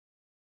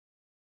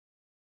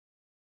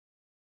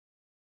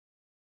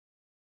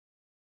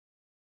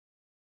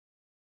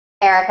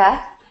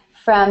Erica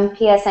from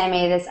P.S. I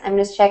made this. I'm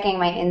just checking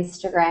my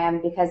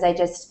Instagram because I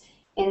just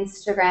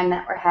Instagram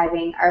that we're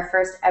having our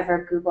first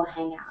ever Google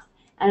Hangout.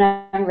 And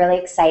I'm really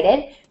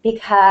excited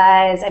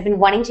because I've been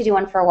wanting to do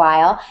one for a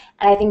while,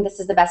 and I think this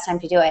is the best time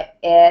to do it.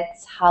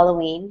 It's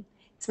Halloween.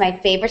 It's my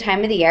favorite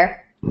time of the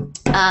year.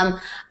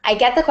 I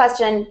get the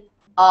question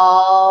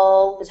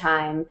all the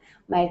time.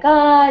 My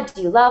God,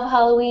 do you love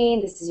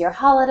Halloween? This is your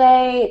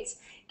holiday. It's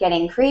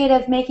getting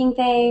creative, making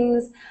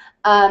things.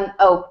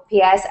 Oh,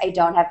 P.S. I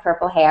don't have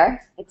purple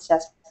hair. It's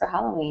just for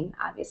Halloween,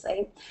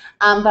 obviously.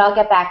 But I'll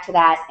get back to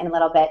that in a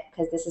little bit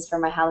because this is for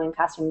my Halloween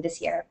costume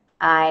this year.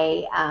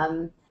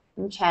 I'm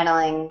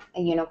channeling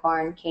a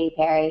unicorn, Katy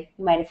Perry.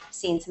 You might have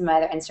seen some of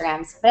my other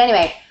Instagrams. But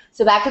anyway,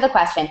 so back to the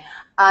question.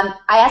 I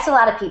asked a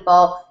lot of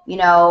people,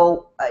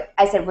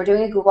 I said, we're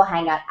doing a Google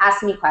Hangout.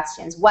 Ask me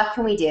questions. What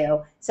can we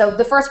do? So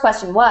the first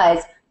question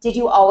was, did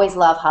you always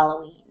love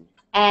Halloween?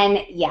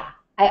 And yeah,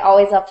 I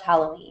always loved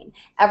Halloween.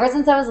 Ever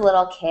since I was a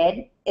little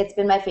kid, it's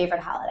been my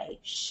favorite holiday.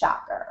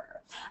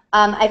 Shocker.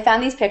 I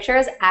found these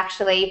pictures.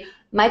 Actually,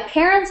 my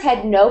parents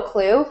had no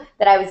clue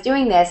that I was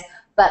doing this,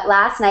 but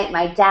last night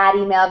my dad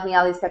emailed me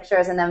all these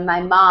pictures, and then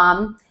my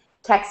mom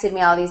texted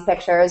me all these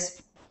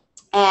pictures,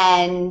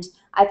 and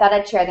I thought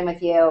I'd share them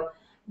with you.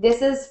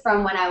 This is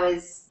from when I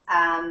was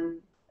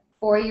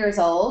 4 years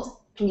old.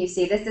 Can you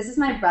see this? This is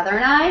my brother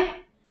and I.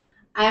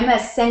 I'm a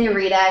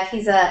senorita.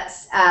 He's a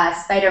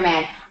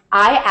Spider-Man.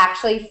 I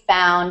actually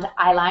found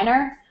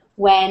eyeliner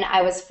when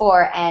I was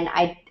 4, and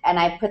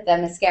I put the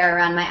mascara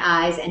around my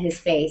eyes and his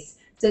face.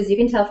 So as you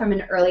can tell from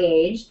an early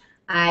age,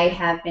 I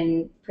have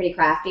been pretty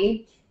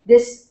crafty.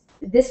 This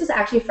was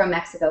actually from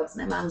Mexico because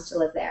my mom used to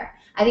live there.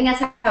 I think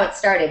that's how it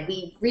started.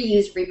 We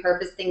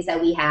repurposed things that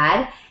we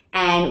had,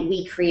 and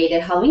we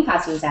created Halloween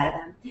costumes out of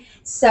them.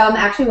 So I'm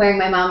actually wearing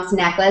my mom's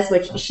necklace,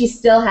 which she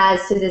still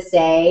has to this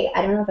day.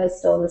 I don't know if I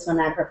stole this one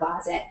out of her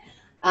closet.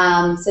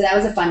 So that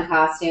was a fun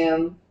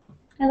costume.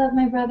 I love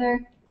my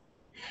brother.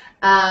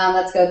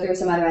 Let's go through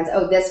some other ones.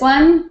 Oh, this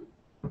one.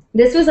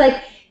 This was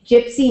like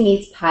Gypsy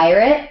meets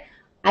Pirate.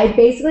 I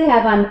basically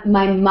have on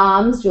my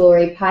mom's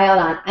jewelry piled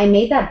on. I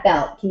made that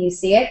belt. Can you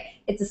see it?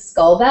 It's a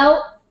skull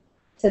belt.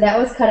 So that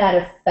was cut out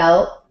of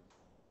felt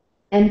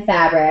and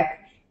fabric.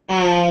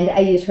 And I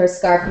used her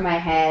scarf for my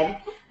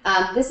head.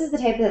 This is the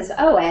type that says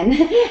Owen.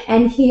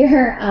 And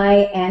here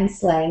I am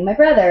slaying my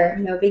brother.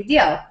 No big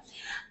deal.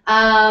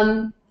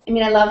 I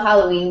love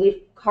Halloween.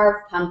 We've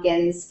carved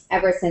pumpkins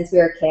ever since we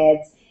were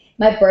kids.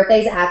 My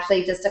birthday's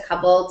actually just a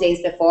couple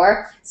days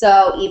before.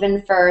 So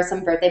even for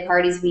some birthday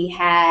parties, we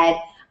had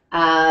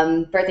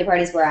birthday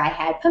parties where I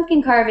had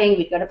pumpkin carving.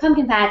 We'd go to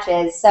pumpkin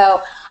patches.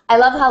 So I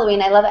love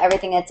Halloween. I love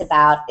everything it's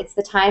about. It's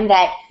the time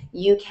that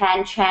you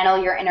can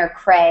channel your inner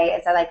cray,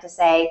 as I like to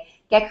say,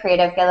 get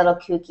creative, get a little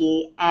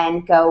kooky,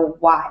 and go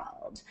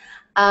wild.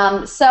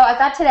 So I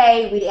thought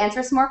today we'd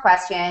answer some more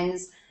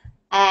questions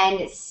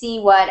and see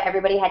what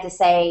everybody had to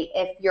say.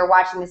 If you're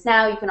watching this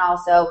now, you can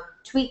also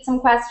tweet some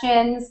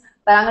questions,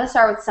 but I'm going to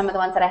start with some of the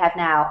ones that I have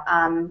now,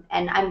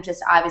 and I'm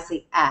just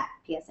obviously at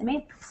P.S. I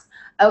made this.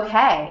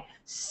 Okay,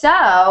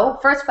 so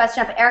first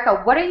question up,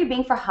 Erica, what are you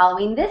being for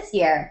Halloween this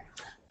year?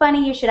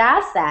 Funny you should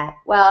ask that.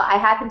 Well, I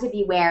happen to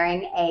be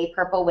wearing a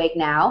purple wig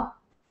now,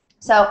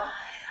 so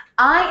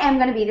I am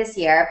going to be this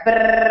year,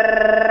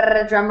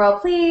 drum roll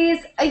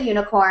please, a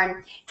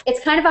unicorn. It's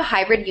kind of a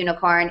hybrid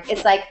unicorn.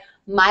 It's like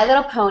My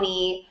Little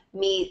Pony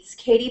meets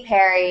Katy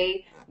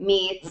Perry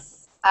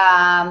meets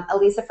a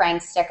Lisa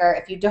Frank sticker.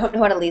 If you don't know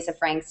what a Lisa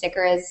Frank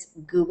sticker is,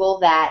 Google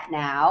that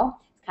now.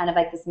 It's kind of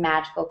like this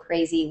magical,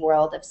 crazy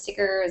world of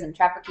stickers and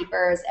trapper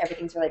keepers.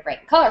 Everything's really bright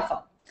and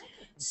colorful.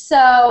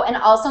 So, and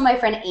also my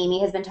friend Amy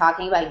has been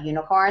talking about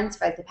unicorns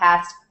for like the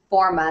past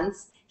 4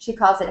 months. She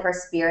calls it her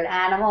spirit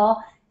animal.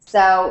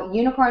 So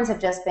unicorns have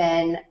just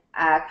been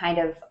kind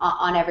of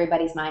on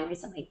everybody's mind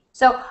recently.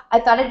 So I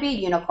thought it'd be a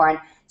unicorn.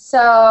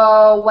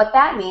 So what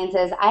that means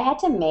is I had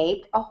to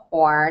make a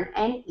horn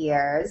and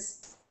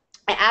ears.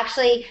 I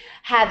actually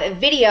have a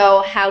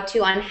video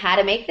on how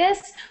to make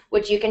this,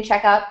 which you can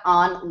check out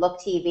on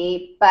Look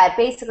TV. But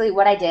basically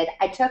what I did,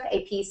 I took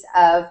a piece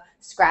of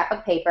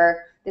scrapbook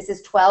paper. This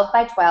is 12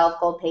 by 12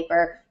 gold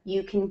paper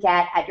you can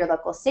get at your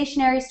local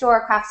stationery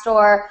store, craft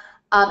store.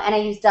 And I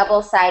used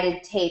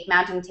double-sided tape,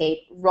 mounting tape,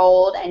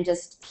 rolled and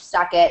just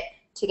stuck it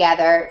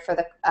together for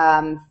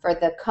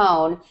the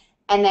cone.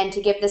 And then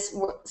to give this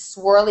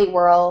swirly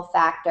whirl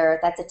factor,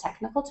 that's a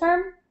technical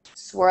term,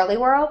 swirly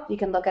whirl. You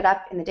can look it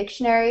up in the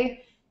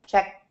dictionary,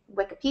 check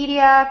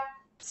Wikipedia,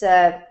 it's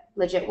a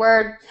legit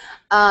word.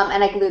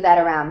 And I glue that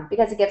around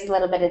because it gives a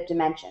little bit of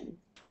dimension.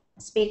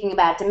 Speaking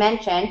about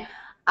dimension,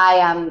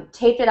 I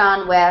taped it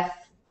on with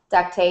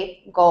duct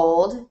tape,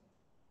 gold.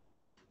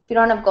 If you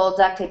don't have gold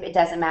duct tape, it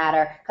doesn't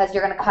matter because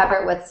you're going to cover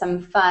it with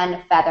some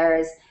fun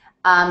feathers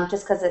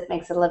just because it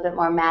makes it a little bit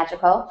more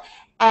magical.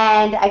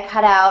 And I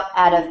cut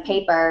out of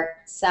paper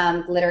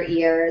some glitter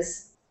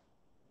ears,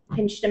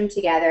 pinched them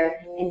together,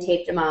 and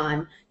taped them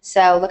on.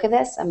 So look at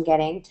this. I'm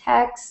getting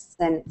texts,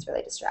 and it's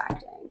really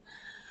distracting.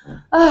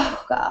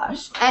 Oh,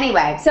 gosh.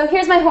 Anyway, so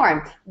here's my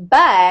horn.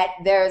 But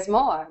there's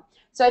more.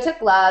 So I took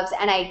gloves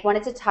and I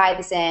wanted to tie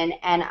this in,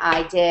 and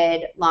I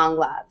did long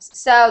gloves.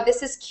 So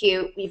this is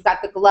cute. You've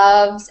got the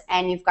gloves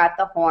and you've got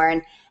the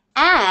horn.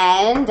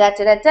 And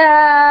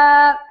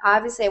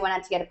obviously I went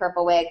out to get a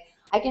purple wig.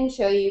 I can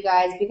show you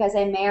guys because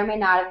I may or may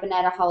not have been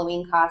at a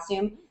Halloween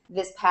costume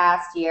this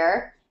past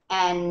year.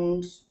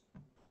 And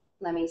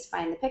let me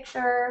find the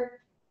picture.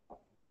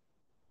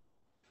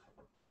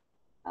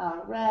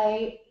 All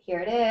right, here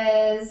it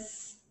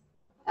is.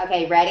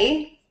 Okay,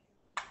 ready?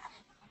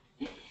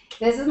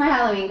 This is my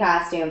Halloween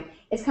costume.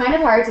 It's kind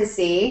of hard to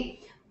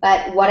see,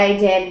 but what I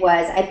did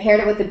was I paired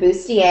it with the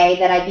bustier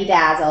that I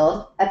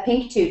bedazzled, a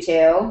pink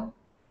tutu,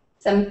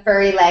 some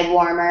furry leg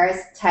warmers,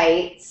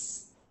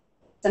 tights,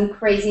 some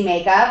crazy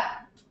makeup,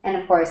 and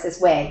of course this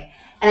wig.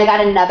 And I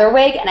got another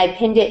wig and I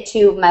pinned it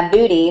to my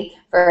booty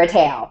for a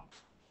tail.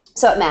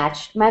 So it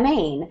matched my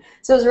mane.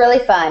 So it was really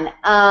fun.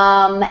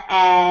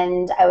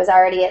 And I was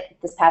already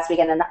this past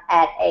weekend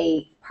at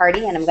a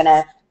party, and I'm going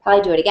to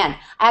probably do it again.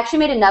 I actually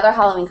made another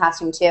Halloween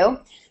costume too.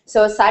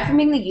 So aside from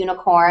being the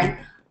unicorn,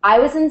 I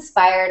was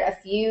inspired a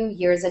few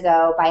years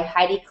ago by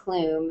Heidi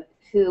Klum,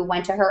 who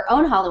went to her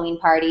own Halloween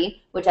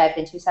party, which I've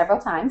been to several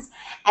times,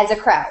 as a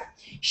crow.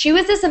 She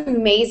was this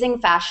amazing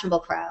fashionable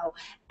crow,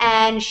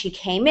 and she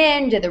came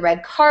in, did the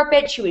red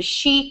carpet, she was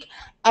chic,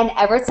 and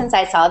ever since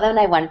I saw them,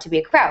 I wanted to be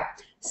a crow.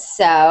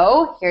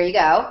 So here you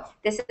go.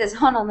 This is,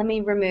 hold on, let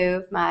me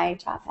remove my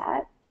top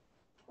hat.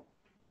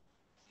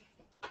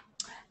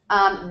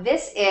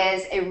 This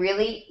is a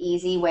really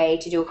easy way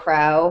to do a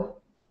crow.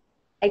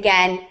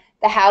 Again,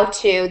 the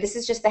how-to, this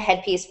is just the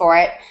headpiece for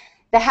it.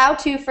 The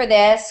how-to for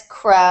this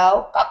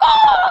crow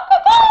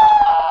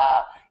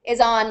is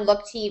on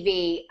Look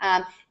TV.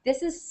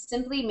 This is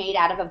simply made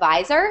out of a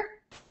visor,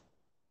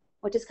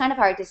 which is kind of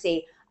hard to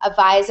see. A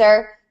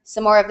visor,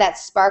 some more of that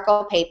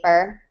sparkle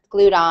paper,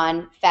 glued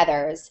on,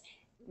 feathers.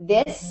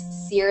 This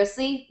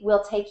seriously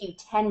will take you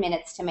 10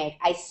 minutes to make,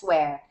 I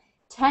swear.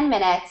 10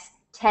 minutes.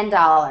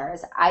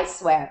 $10, I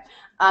swear.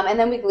 And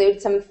then we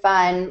glued some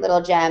fun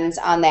little gems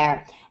on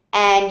there.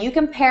 And you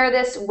can pair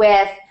this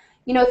with,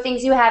 you know,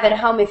 things you have at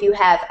home. If you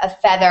have a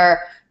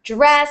feather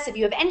dress, if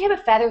you have any type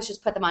of feathers,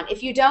 just put them on.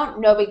 If you don't,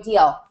 no big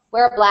deal.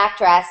 Wear a black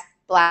dress,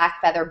 black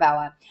feather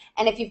boa.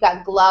 And if you've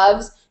got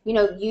gloves, you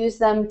know, use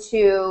them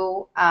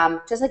to,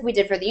 just like we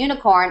did for the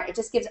unicorn, it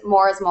just gives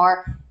more is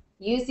more.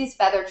 Use these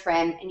feather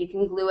trim, and you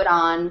can glue it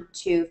on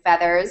to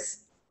feathers,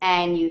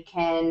 and you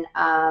can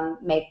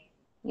make,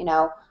 you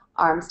know,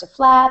 arms to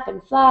flap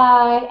and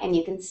fly, and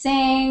you can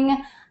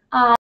sing,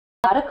 I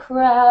got a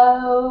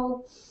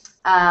crow.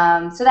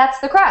 So that's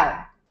the crow.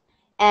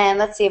 And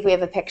let's see if we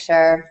have a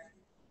picture.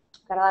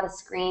 Got a lot of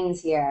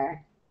screens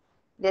here.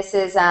 This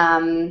is,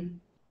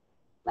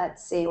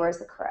 let's see, where's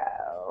the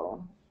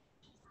crow?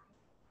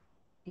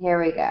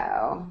 Here we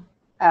go.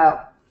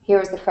 Oh, here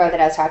was the crow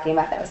that I was talking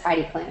about. That was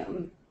Heidi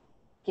Klum.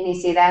 Can you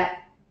see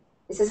that?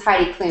 This is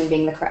Heidi Klum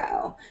being the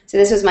crow. So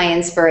this was my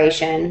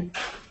inspiration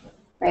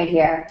right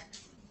here.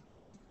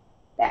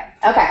 There.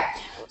 Okay,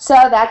 so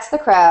that's the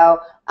crow.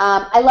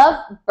 I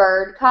love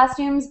bird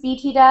costumes,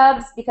 BT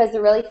dubs, because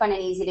they're really fun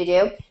and easy to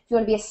do. If you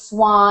want to be a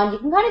swan, you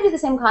can kind of do the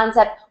same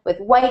concept with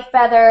white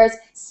feathers.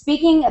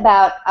 Speaking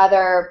about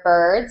other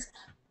birds,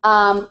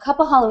 a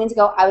couple Halloweens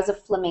ago, I was a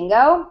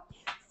flamingo.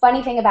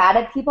 Funny thing about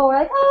it, people were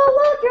like,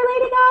 oh, look, you're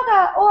Lady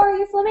Gaga, or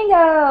you're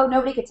flamingo.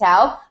 Nobody could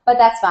tell, but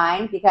that's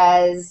fine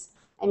because,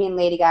 I mean,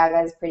 Lady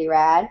Gaga is pretty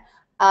rad.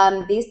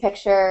 These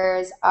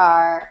pictures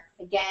are,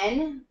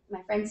 again,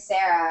 my friend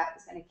Sarah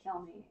is going to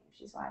kill me if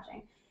she's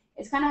watching.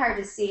 It's kind of hard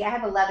to see. I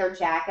have a leather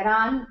jacket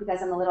on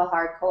because I'm a little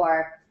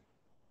hardcore.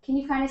 Can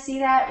you kind of see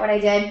that, what I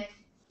did?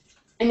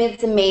 I mean,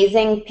 it's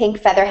amazing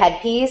pink feather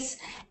headpiece,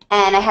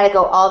 and I had to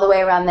go all the way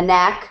around the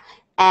neck,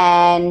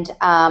 and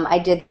I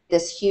did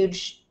this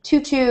huge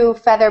tutu,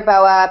 feather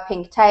boa,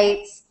 pink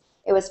tights.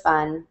 It was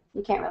fun.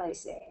 You can't really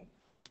see.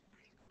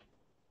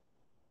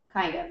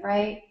 Kind of,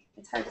 right?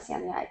 It's hard to see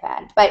on the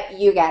iPad, but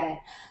you get it.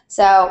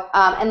 So,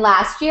 and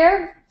last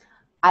year,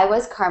 I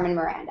was Carmen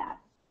Miranda.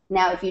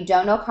 Now, if you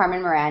don't know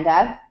Carmen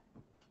Miranda,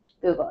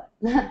 Google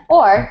it.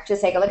 Or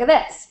just take a look at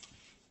this.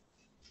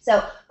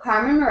 So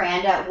Carmen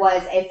Miranda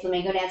was a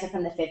flamenco dancer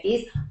from the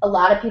 50s. A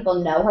lot of people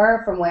know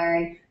her from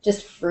wearing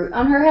just fruit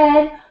on her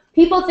head.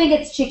 People think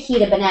it's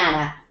Chiquita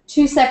Banana.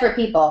 Two separate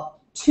people.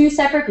 Two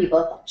separate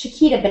people.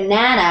 Chiquita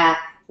Banana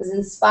was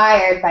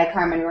inspired by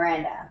Carmen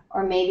Miranda.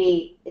 Or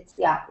maybe it's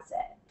the opposite.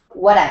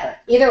 Whatever.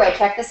 Either way,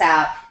 check this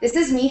out. This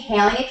is me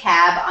hailing a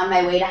cab on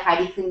my way to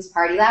Heidi Klum's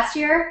party last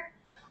year.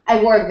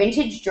 I wore a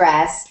vintage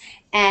dress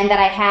and that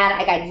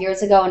I got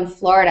years ago in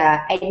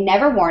Florida. I'd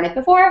never worn it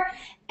before,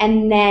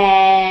 and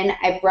then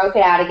I broke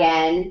it out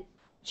again.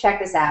 Check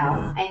this out.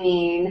 I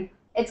mean,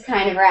 it's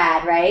kind of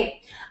rad,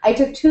 right? I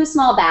took 2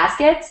 small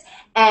baskets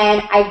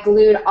and I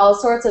glued all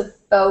sorts of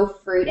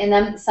faux fruit in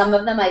them. Some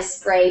of them I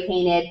spray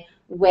painted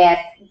with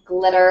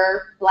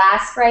glitter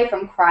blast spray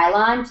from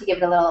Krylon to give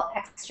it a little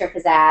extra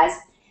pizzazz.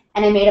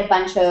 And I made a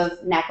bunch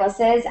of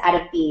necklaces out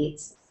of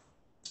beads.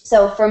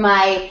 So for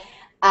my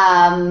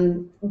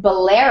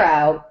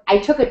bolero, I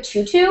took a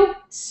tutu,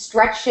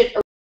 stretched it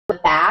around the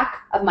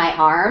back of my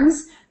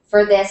arms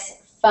for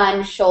this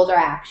fun shoulder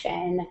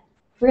action.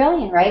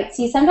 Brilliant, right?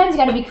 See, sometimes you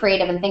got to be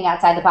creative and think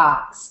outside the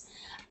box.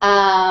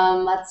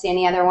 Let's see,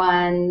 any other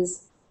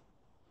ones?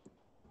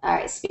 All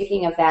right,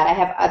 speaking of that, I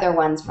have other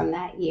ones from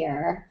that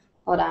year.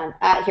 Hold on.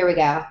 Here we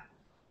go.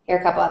 Here are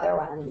a couple other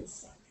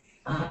ones.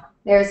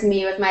 There's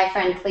me with my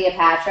friend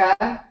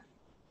Cleopatra,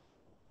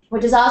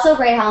 which is also a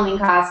great Halloween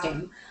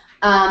costume.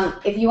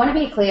 If you want to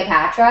be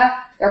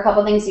Cleopatra, there are a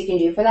couple things you can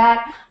do for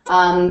that.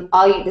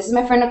 This is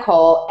my friend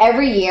Nicole.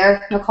 Every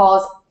year,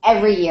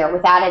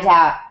 without a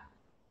doubt,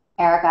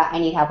 Erica, I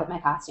need help with my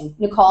costume.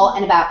 Nicole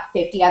and about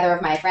 50 other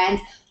of my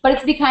friends. But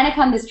it's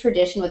become this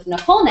tradition with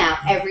Nicole now.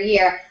 Every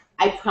year,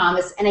 I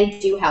promise, and I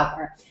do help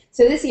her.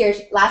 So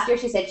last year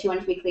she said she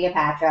wanted to be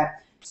Cleopatra.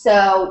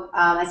 So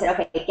I said,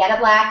 okay, get a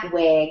black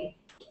wig,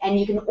 and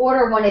you can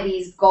order one of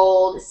these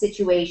gold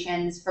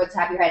situations for the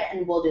top of your head,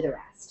 and we'll do the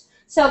rest.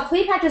 So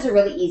Cleopatra's a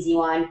really easy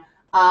one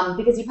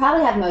because you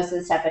probably have most of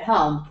the stuff at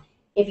home.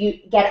 If you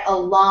get a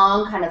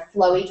long kind of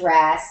flowy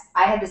dress,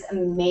 I have this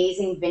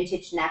amazing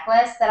vintage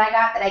necklace that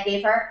I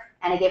gave her,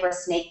 and I gave her a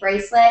snake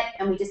bracelet,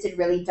 and we just did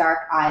really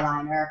dark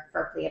eyeliner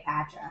for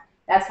Cleopatra.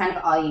 That's kind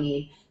of all you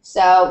need.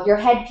 So your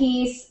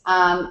headpiece,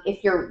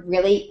 if you're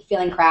really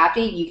feeling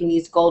crafty, you can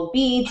use gold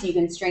beads, you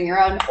can string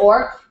your own,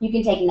 or you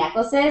can take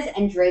necklaces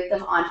and drape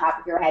them on top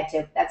of your head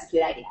too. That's a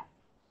cute idea.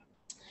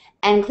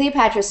 And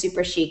Cleopatra's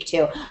super chic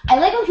too. I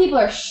like when people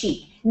are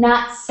chic,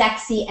 not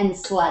sexy and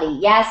slutty.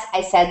 Yes,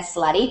 I said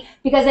slutty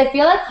because I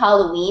feel like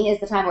Halloween is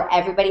the time where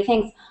everybody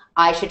thinks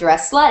I should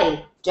dress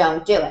slutty.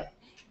 Don't do it.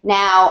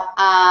 Now,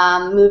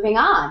 moving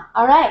on.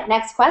 All right,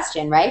 next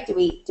question, right? Did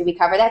we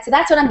cover that? So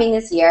that's what I'm being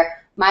this year.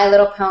 My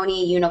Little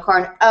Pony,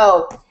 unicorn.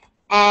 Oh,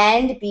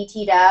 and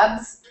BT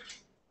Dubs.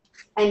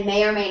 I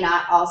may or may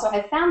not also.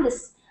 I found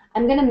this.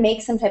 I'm going to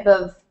make some type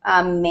of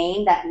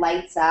mane that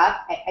lights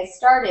up. I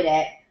started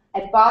it.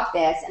 I bought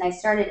this, and I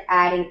started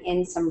adding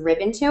in some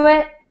ribbon to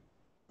it.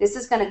 This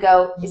is going to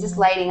go. Is this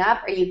lighting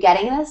up? Are you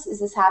getting this? Is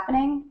this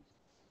happening?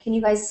 Can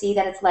you guys see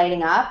that it's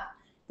lighting up?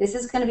 This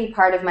is going to be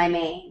part of my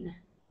mane.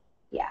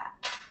 Yeah,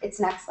 it's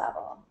next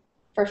level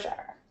for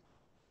sure.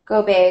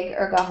 Go big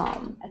or go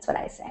home. That's what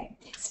I say.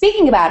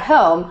 Speaking about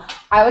home,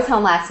 I was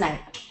home last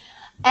night.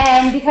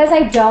 And because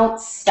I don't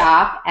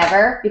stop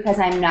ever, because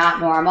I'm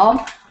not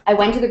normal, I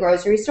went to the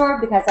grocery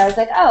store because I was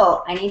like,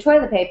 oh, I need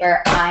toilet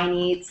paper. I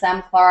need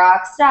some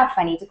Clorox stuff.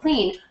 I need to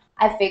clean.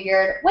 I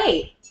figured,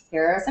 wait,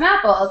 here are some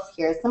apples.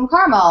 Here's some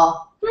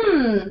caramel.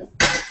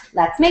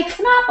 Let's make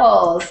some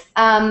apples.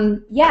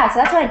 Yeah, so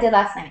that's what I did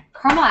last night.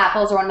 Caramel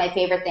apples are one of my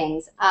favorite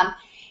things.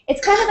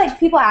 It's kind of like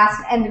people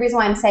ask, and the reason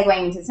why I'm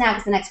segueing into this now,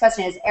 because the next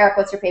question is, Eric,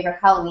 what's your favorite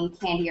Halloween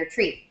candy or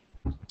treat?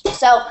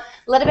 So a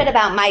little bit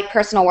about my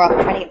personal world.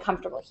 I'm trying to get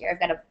comfortable here. I've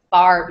got a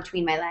bar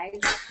between my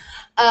legs.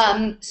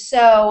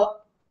 So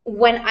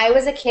when I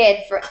was a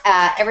kid, for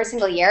every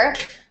single year,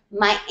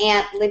 my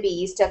Aunt Libby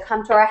used to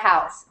come to our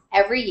house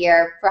every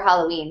year for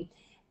Halloween,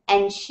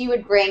 and she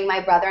would bring my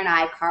brother and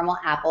I caramel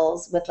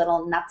apples with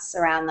little nuts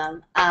around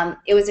them.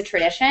 It was a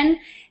tradition.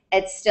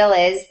 It still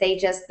is.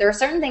 There are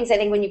certain things I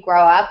think when you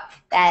grow up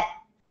that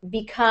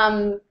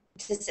become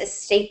just a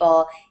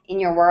staple in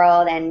your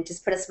world and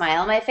just put a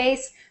smile on my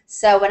face.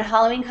 So when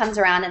Halloween comes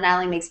around, it not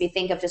only makes me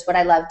think of just what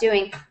I love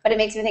doing, but it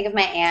makes me think of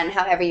my aunt,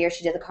 how every year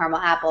she did the caramel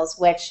apples,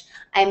 which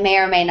I may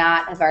or may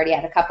not have already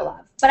had a couple of.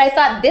 But I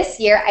thought this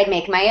year I'd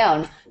make my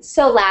own.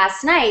 So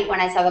last night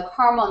when I saw the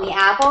caramel and the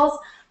apples,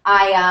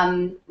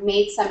 I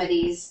made some of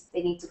these.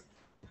 They need to...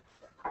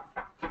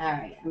 All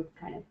right, I'm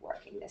kind of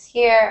working this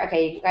here.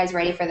 Okay, you guys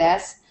ready for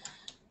this?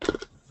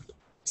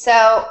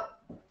 So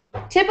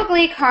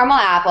typically caramel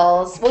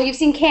apples, well, you've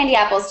seen candy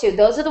apples too.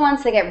 Those are the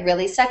ones that get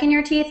really stuck in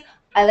your teeth.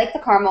 I like the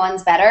caramel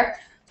ones better.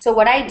 So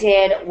what I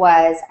did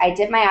was I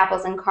dipped my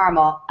apples in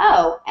caramel.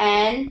 Oh,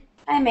 and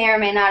I may or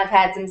may not have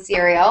had some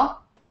cereal.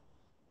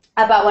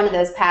 I bought one of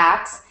those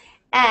packs.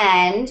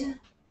 And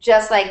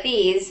just like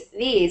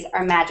these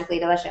are magically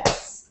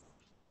delicious.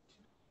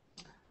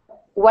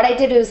 What I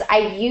did was I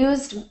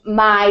used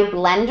my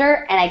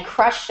blender and I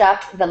crushed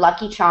up the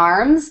Lucky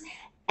Charms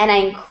and I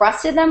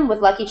encrusted them with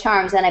Lucky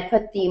Charms and I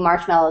put the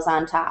marshmallows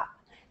on top.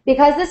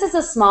 Because this is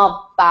a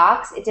small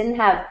box, it didn't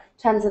have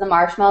tons of the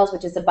marshmallows,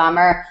 which is a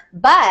bummer.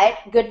 But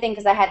good thing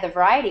because I had the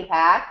variety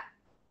pack.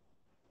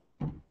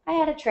 I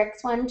had a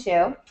Trix one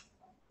too.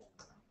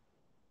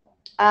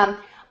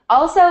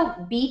 Also,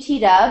 BT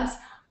Dubs.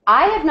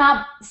 I have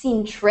not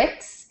seen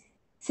Trix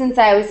since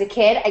I was a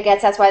kid. I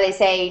guess that's why they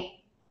say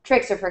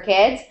Tricks are for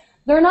kids.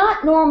 They're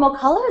not normal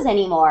colors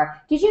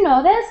anymore. Did you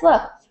know this?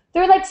 Look,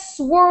 they're like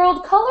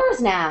swirled colors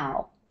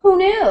now. Who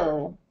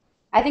knew?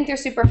 I think they're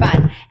super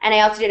fun. And I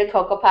also did a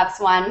Cocoa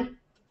Puffs one.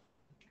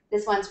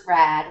 This one's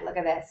rad. Look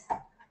at this.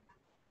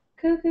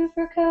 Cuckoo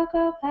for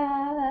Cocoa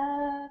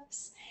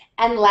Puffs.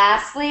 And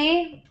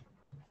lastly,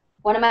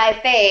 one of my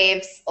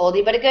faves,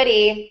 oldie but a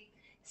goodie,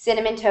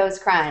 Cinnamon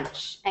Toast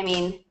Crunch. I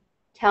mean,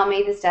 tell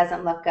me this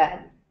doesn't look good.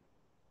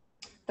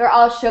 They're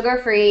all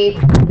sugar-free,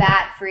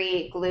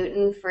 fat-free,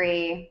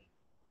 gluten-free.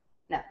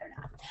 No, they're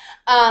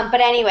not. But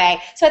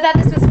anyway, so I thought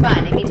this was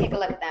fun. If you take a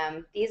look at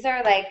them, these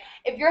are like,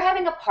 if you're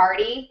having a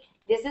party,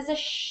 this is a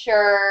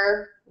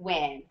sure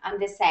win. I'm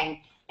just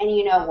saying. And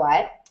you know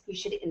what? You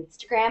should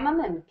Instagram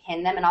them and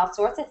pin them and all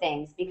sorts of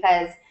things,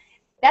 because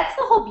that's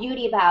the whole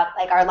beauty about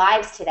like our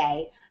lives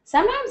today.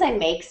 Sometimes I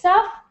make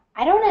stuff,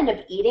 I don't end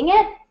up eating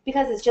it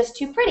because it's just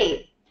too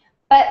pretty.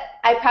 But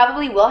I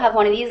probably will have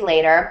one of these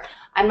later.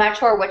 I'm not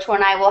sure which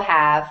one I will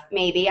have.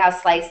 Maybe I'll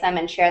slice them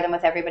and share them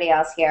with everybody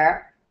else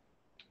here.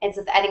 I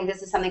think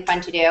this is something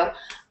fun to do.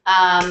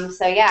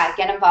 So yeah,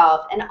 get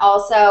involved. And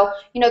also,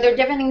 you know, there are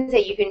different things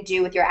that you can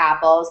do with your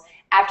apples.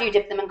 After you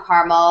dip them in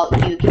caramel,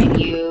 you can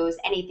use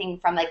anything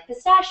from like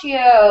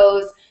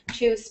pistachios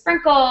to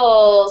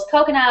sprinkles,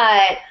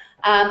 coconut.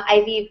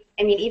 I mean,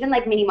 even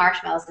like mini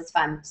marshmallows is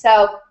fun.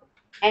 So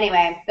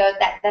anyway, so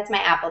that's my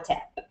apple tip.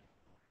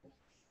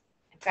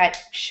 I've got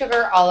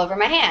sugar all over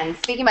my hands.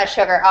 Speaking about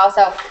sugar,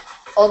 also,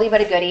 oldie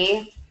but a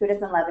goodie. Who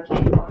doesn't love a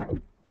candy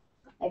corn?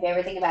 My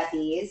favorite thing about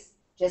these,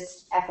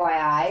 just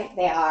FYI,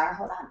 they are,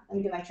 hold on, let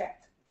me do my trick.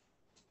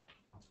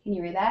 Can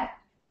you read that?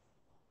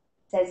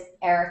 It says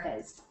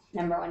Erica's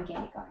 #1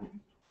 candy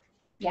corn.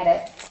 Get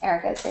it?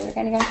 Erica's favorite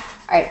candy corn?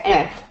 All right,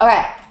 anyway,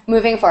 okay,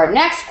 moving forward.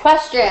 Next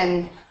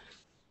question.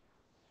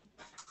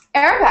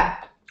 Erica,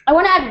 I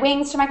want to add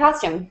wings to my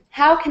costume.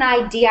 How can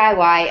I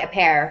DIY a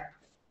pair?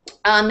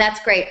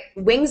 That's great.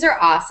 Wings are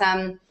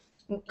awesome.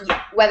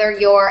 Whether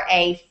you're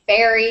a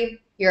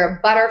fairy, you're a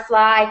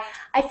butterfly,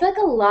 I feel like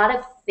a lot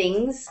of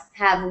things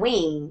have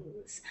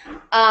wings.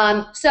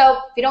 So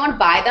if you don't want to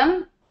buy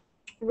them,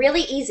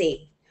 really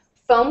easy.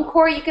 Foam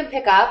core you can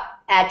pick up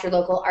at your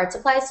local art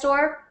supply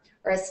store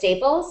or a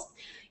Staples.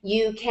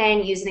 You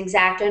can use an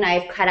X-Acto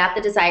knife, cut out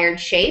the desired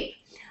shape,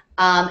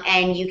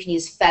 and you can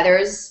use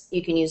feathers,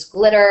 you can use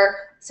glitter,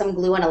 some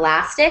glue and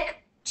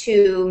elastic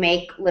to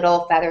make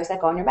little feathers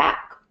that go on your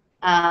back.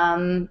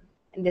 And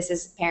this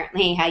is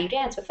apparently how you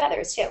dance with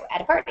feathers too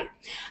at a party.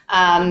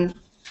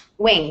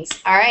 Wings.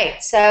 All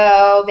right,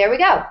 so there we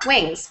go.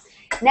 Wings.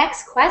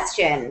 Next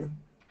question.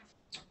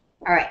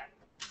 All right.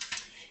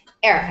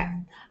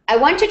 Erica, I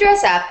want to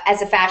dress up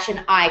as a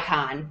fashion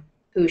icon.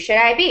 Who should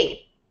I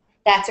be?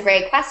 That's a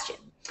great question.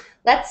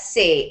 Let's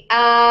see.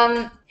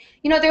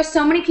 You know, there's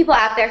so many people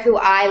out there who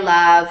I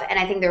love, and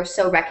I think they're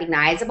so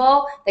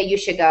recognizable that you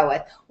should go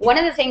with. One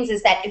of the things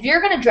is that if you're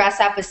going to dress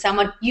up as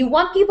someone, you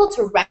want people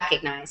to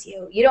recognize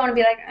you. You don't want to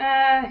be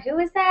like, who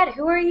is that?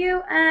 Who are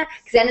you?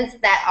 Because then it's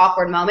that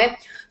awkward moment.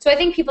 So I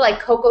think people like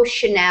Coco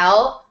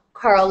Chanel,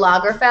 Karl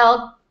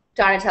Lagerfeld,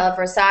 Donatella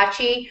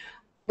Versace,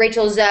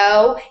 Rachel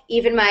Zoe,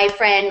 even my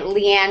friend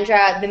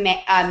Leandra, the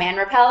man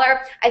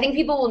repeller, I think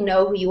people will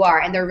know who you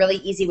are, and there are really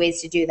easy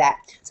ways to do that.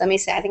 So let me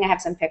see. I think I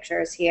have some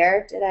pictures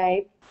here.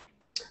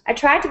 I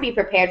tried to be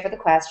prepared for the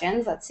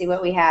questions. Let's see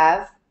what we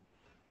have.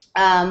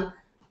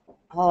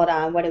 Hold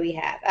on. What do we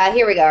have?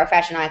 Here we go. Our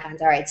fashion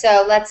icons. All right.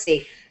 So let's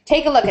see.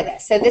 Take a look at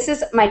this. So this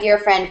is my dear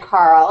friend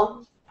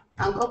Carl,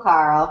 Uncle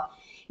Carl.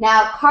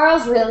 Now,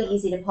 Carl's really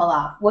easy to pull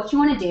off. What you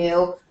want to do,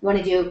 you want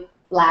to do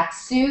black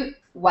suit,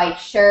 white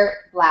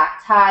shirt,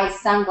 black tie,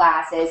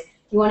 sunglasses.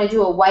 You want to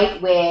do a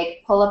white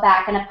wig, pull it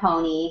back in a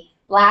pony,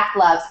 black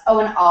gloves. Oh,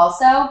 and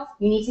also,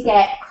 you need to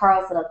get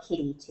Carl's little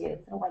kitty, too,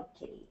 the white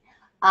kitty.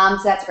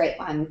 So that's a great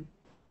one.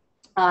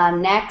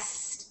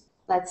 Next,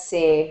 let's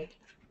see.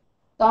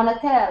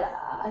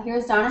 Donatella.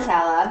 Here's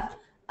Donatella.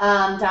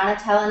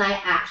 Donatella and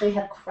I actually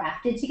have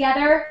crafted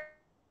together.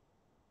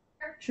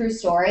 True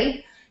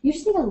story. You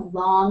just need a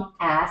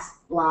long-ass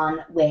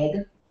blonde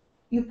wig.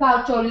 You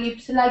pout your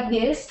lips like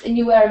this, and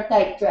you wear a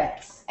tight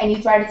dress. And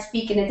you try to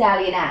speak an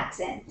Italian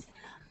accent.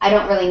 I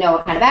don't really know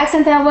what kind of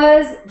accent that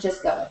was.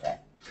 Just go with it.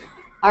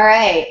 All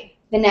right.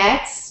 The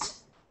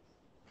next,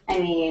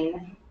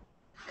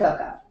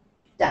 Coco.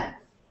 Done.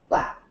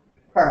 Black.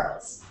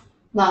 Pearls.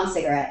 Long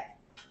cigarette.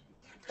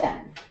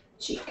 Done.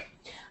 Chic.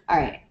 All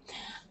right.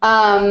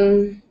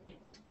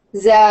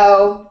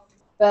 Zoe.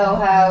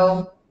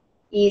 Boho.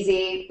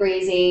 Easy.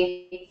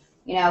 Breezy.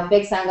 You know,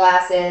 big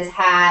sunglasses,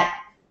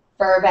 hat,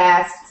 fur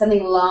vest,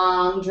 something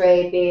long,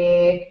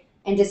 drapey,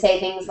 and just say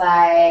things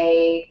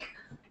like,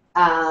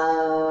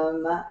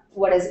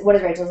 what does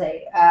Rachel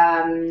say?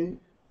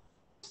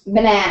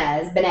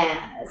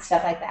 Bananas,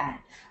 stuff like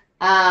that.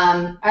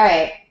 All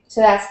right. So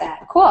that's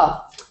that.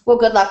 Cool. Well,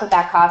 good luck with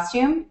that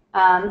costume.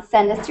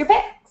 Send us your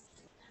pics.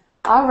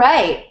 All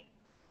right.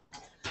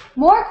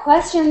 More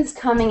questions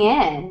coming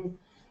in.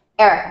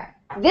 Erica,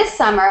 this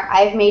summer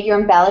I've made your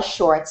embellished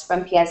shorts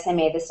from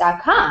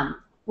psImadeThis.com.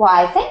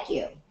 Why, thank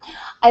you.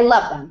 I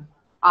love them.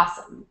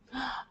 Awesome.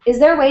 Is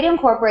there a way to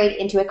incorporate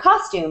into a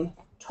costume?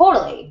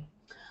 Totally.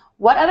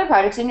 What other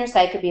projects in your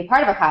site could be a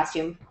part of a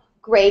costume?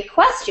 Great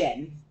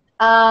question.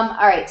 All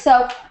right.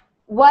 So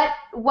what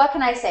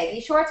can I say?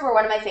 These shorts were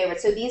one of my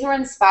favorites. So these were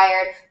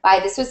inspired by,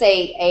 this was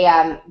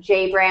a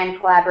J brand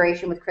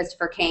collaboration with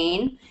Christopher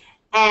Kane.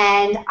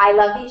 And I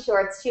love these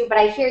shorts too, but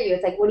I hear you.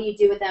 It's like, what do you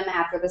do with them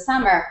after the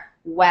summer?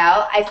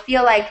 Well, I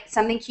feel like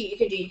something cute you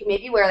could do. You could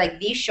maybe wear like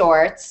these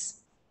shorts,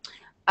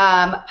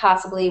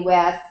 possibly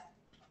with,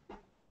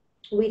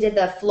 we did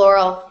the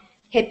floral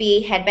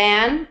hippie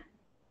headband.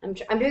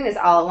 I'm doing this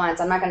all at once.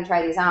 I'm not going to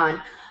try these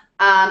on.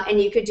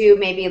 And you could do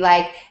maybe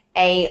like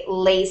a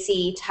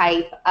lacy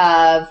type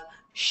of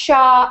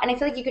shawl. And I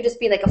feel like you could just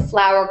be like a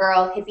flower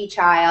girl, hippie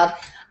child.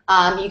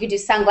 You could do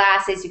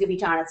sunglasses. You could be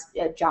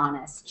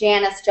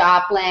Janis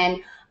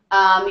Joplin.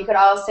 You could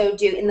also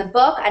do, in the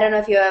book, I don't know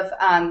if you have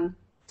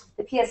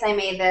the P.S. I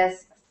made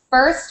this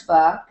first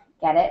book.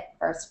 Get it?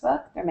 First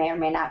book. There may or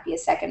may not be a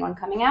second one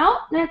coming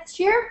out next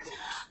year.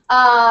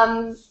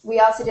 We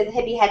also did the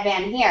hippie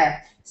headband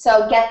here.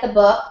 So get the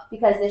book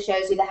because this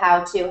shows you the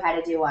how-to, how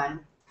to do one.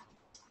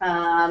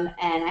 And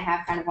I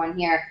have kind of one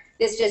here.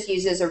 This just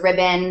uses a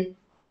ribbon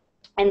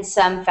and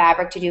some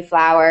fabric to do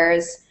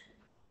flowers,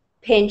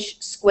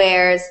 pinch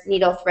squares,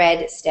 needle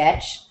thread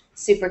stitch.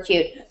 Super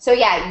cute. So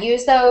yeah,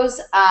 use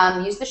those.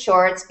 Use the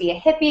shorts. Be a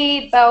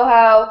hippie,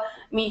 boho.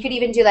 I mean, you could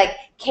even do like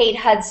Kate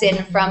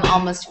Hudson from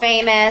Almost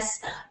Famous.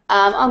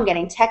 I'm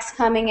getting texts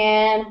coming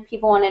in.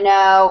 People want to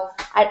know.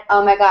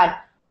 Oh my God.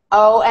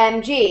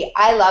 OMG.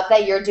 I love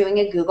that you're doing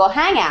a Google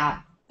Hangout.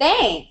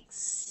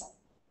 Thanks.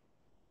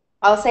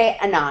 I'll say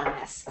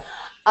anonymous.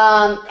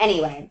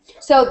 Anyway,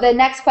 so the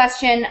next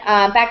question,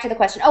 back to the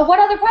question. Oh, what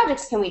other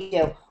projects can we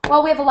do?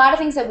 Well, we have a lot of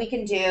things that we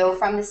can do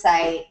from the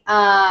site.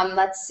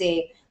 Let's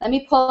see. Let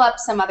me pull up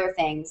some other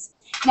things.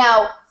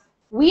 Now,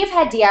 we've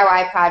had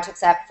DIY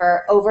projects up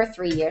for over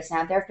 3 years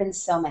now. There have been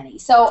so many.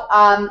 So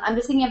I'm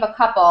just thinking of a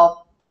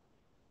couple.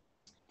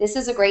 This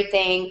is a great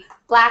thing.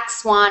 Black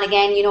Swan.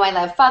 Again, you know I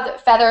love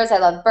feathers. I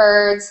love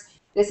birds.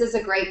 This is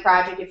a great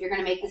project. If you're going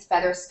to make this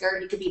feather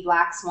skirt, you could be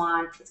Black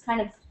Swan. It's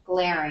kind of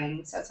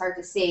glaring, so it's hard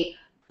to see.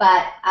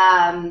 But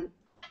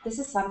this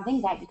is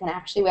something that you can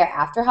actually wear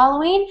after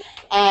Halloween,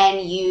 and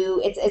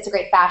it's a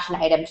great fashion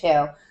item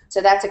too.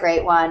 So that's a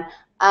great one.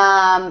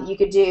 You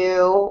could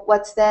do,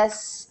 what's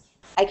this?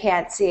 I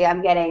can't see.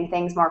 I'm getting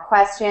things, more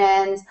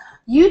questions.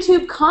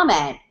 YouTube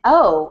comment.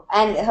 Oh,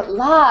 and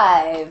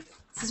live.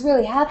 This is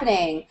really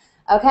happening.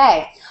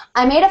 Okay.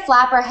 I made a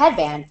flapper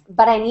headband,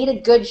 but I need a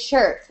good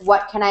shirt.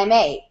 What can I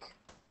make?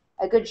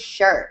 A good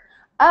shirt.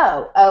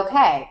 Oh,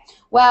 okay.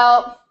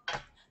 Well,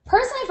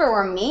 personally, if it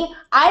were me,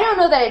 I don't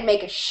know that I'd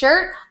make a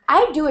shirt.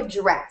 I'd do a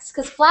dress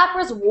because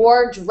flappers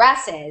wore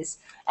dresses.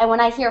 And when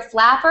I hear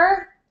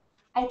flapper,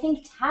 I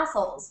think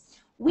tassels.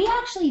 We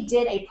actually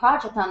did a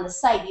project on the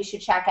site you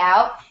should check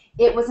out.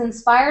 It was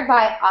inspired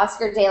by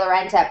Oscar de la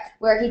Renta,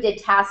 where he did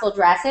tassel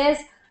dresses.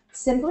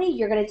 Simply,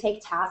 you're going to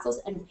take tassels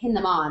and pin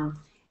them on.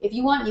 If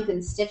you want, you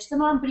can stitch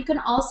them on, but you can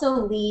also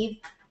leave,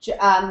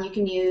 you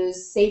can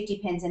use safety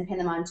pins and pin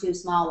them on 2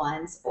 small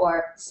ones,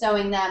 or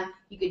sewing them.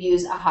 You could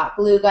use a hot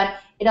glue gun.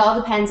 It all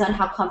depends on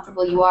how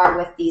comfortable you are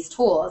with these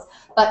tools.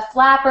 But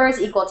flappers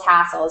equal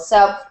tassels.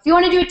 So if you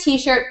want to do a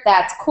t-shirt,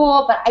 that's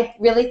cool, but I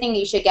really think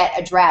you should get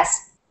a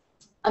dress.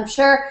 I'm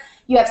sure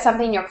you have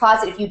something in your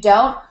closet. If you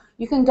don't,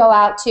 you can go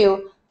out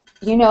to,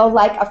 you know,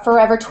 like a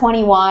Forever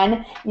 21,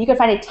 and you can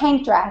find a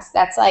tank dress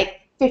that's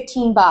like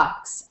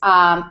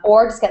 $15,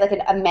 or just get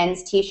like a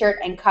men's t-shirt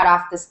and cut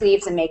off the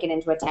sleeves and make it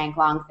into a tank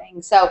long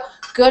thing. So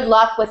good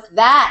luck with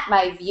that,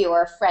 my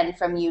viewer friend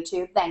from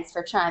YouTube. Thanks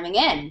for chiming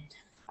in.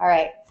 All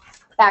right,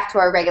 back to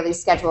our regularly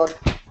scheduled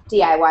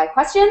DIY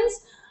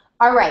questions.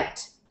 All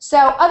right, so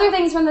other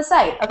things from the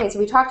site. Okay, so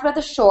we talked about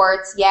the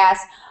shorts, yes.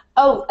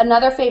 Oh,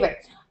 another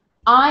favorite.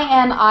 I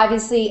am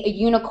obviously a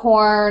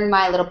unicorn,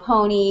 My Little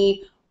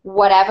Pony,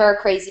 whatever,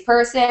 crazy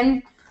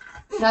person.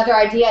 Another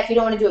idea, if you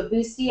don't want to do a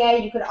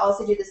bustier, you could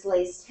also do this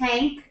lace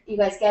tank. You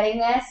guys getting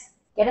this?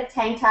 Get a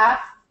tank top,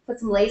 put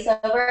some lace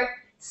over it,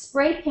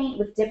 spray paint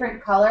with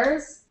different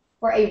colors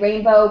for a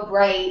rainbow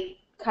bright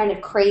kind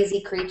of crazy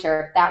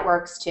creature. That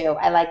works too.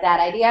 I like that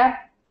idea.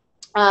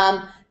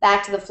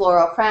 Back to the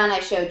floral crown,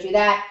 I showed you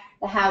that.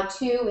 The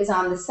how-to is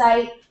on the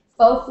site.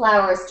 Faux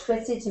flowers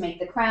twisted to make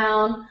the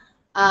crown.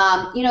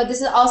 You know,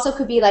 this is also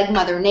could be like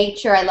Mother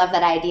Nature. I love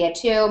that idea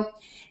too.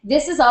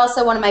 This is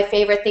also one of my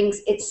favorite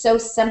things. It's so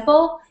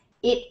simple.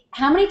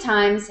 How many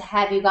times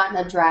have you gotten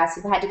a dress?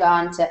 You've had to go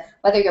on to,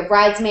 whether you're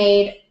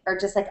bridesmaid or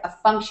just like a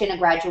function, a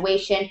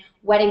graduation,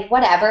 wedding,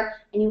 whatever,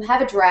 and you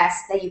have a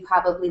dress that you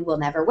probably will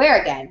never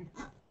wear again.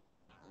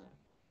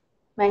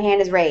 My hand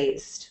is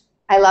raised.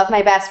 I love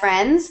my best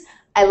friends.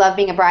 I love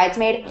being a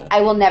bridesmaid.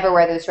 I will never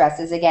wear those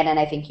dresses again, and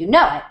I think you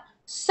know it.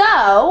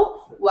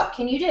 So what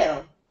can you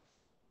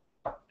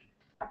do?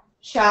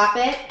 Chop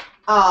it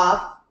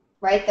off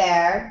right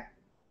there.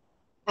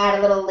 Add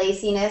a little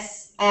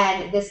laciness,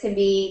 and this can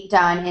be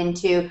done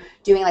into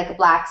doing like a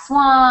Black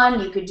Swan.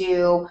 You could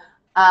do,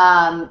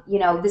 you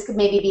know, this could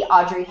maybe be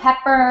Audrey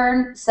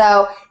Hepburn.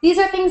 So these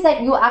are things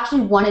that you'll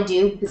actually want to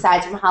do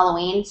besides from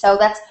Halloween. So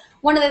that's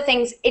one of the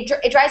things.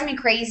 It drives me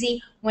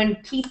crazy when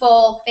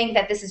people think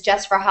that this is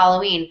just for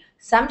Halloween.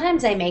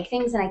 Sometimes I make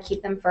things and I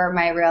keep them for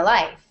my real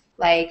life.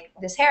 Like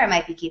this hair I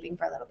might be keeping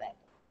for a little bit.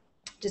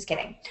 Just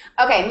kidding.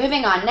 Okay,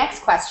 moving on.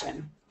 Next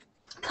question.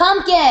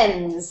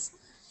 Pumpkins.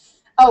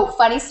 Oh,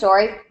 funny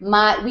story.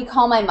 We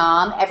call my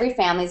mom, every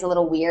family's a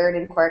little weird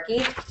and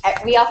quirky.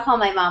 We all call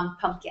my mom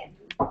Pumpkin,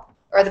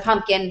 or the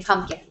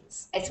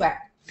pumpkins, I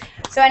swear.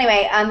 So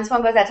anyway, this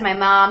one goes out to my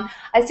mom.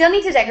 I still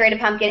need to decorate a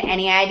pumpkin.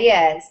 Any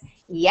ideas?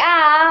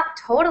 Yeah,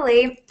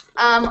 totally.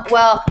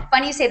 Well,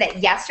 funny you say that.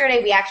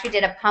 Yesterday we actually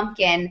did a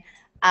pumpkin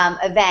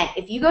event.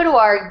 If you go to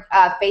our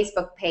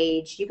Facebook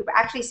page, you could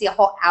actually see a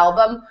whole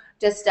album.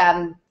 Just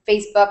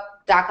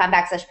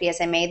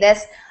facebook.com/PS I made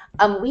this.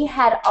 We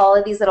had all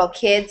of these little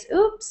kids.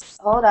 Oops,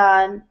 hold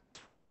on.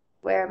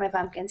 Where are my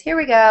pumpkins? Here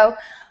we go.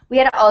 We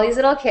had all these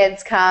little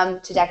kids come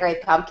to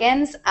decorate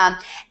pumpkins,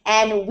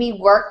 and we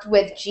worked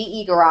with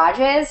GE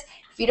Garages.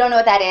 If you don't know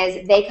what that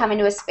is, they come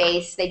into a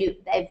space. They've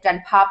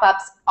done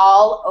pop-ups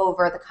all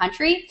over the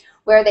country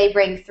where they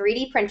bring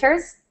 3D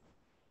printers,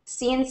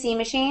 CNC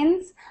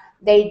machines,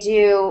 they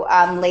do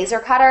laser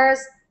cutters,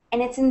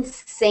 and it's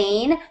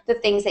insane the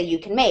things that you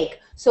can make.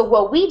 So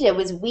what we did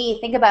was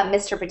think about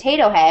Mr.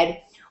 Potato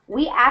Head.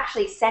 We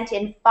actually sent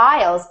in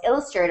files,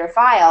 Illustrator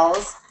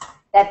files,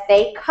 that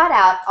they cut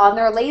out on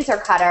their laser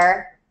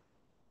cutter,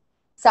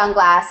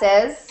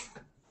 sunglasses,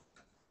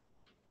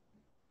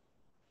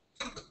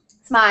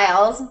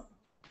 smiles.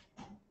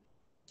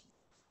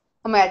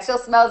 Oh my God, it still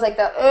smells like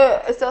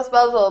it still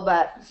smells a little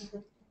bit.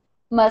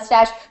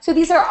 Mustache. So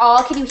these are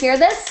all, can you hear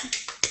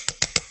this?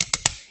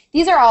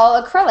 These are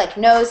all acrylic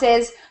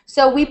noses.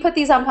 So we put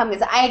these on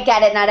pumpkins. I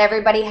get it, not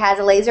everybody has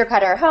a laser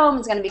cutter at home,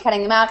 is gonna be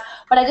cutting them out,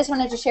 but I just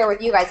wanted to share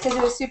with you guys because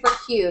it was super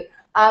cute.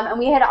 And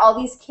we had all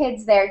these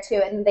kids there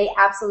too, and they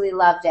absolutely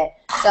loved it.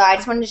 So I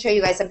just wanted to show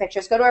you guys some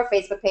pictures. Go to our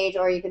Facebook page,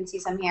 or you can see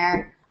some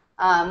here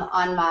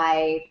on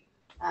my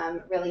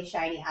really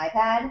shiny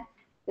iPad.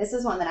 This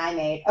is one that I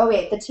made. Oh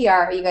wait, the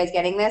tiara, are you guys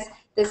getting this?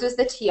 This was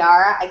the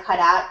tiara I cut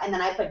out, and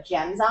then I put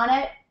gems on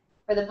it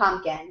for the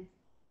pumpkin.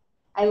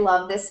 I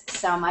love this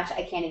so much,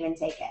 I can't even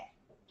take it.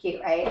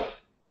 Cute, right?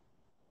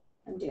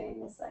 I'm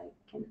doing this like,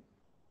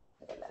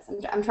 look at this.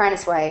 I'm trying to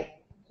swipe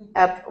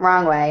up,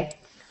 wrong way.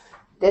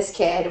 This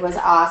kid was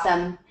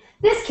awesome.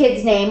 This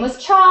kid's name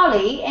was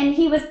Charlie, and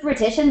he was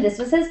British, and this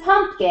was his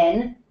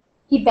pumpkin.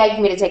 He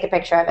begged me to take a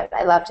picture of it.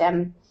 I loved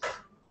him.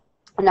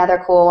 Another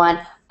cool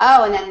one.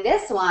 Oh, and then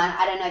this one,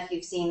 I don't know if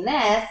you've seen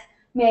this.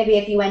 Maybe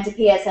if you went to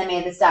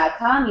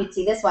psmathis.com, you'd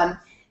see this one.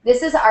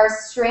 This is our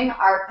string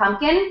art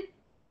pumpkin.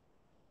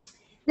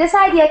 This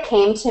idea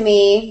came to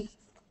me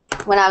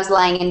when I was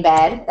lying in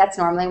bed. That's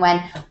normally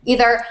when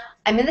either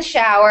I'm in the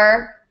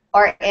shower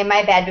or in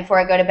my bed before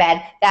I go to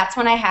bed. That's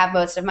when I have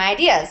most of my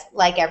ideas,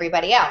 like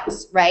everybody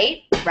else,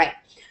 right? Right.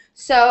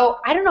 So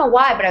I don't know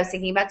why, but I was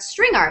thinking about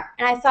string art.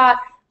 And I thought,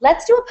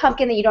 let's do a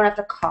pumpkin that you don't have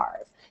to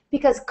carve.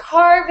 Because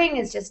carving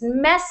is just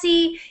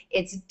messy,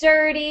 it's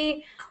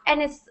dirty,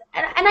 and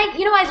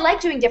I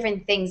like doing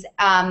different things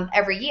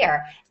every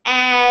year.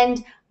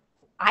 And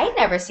I'd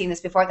never seen this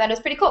before. I thought it was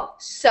pretty cool.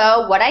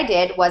 So what I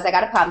did was I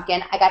got a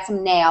pumpkin. I got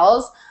some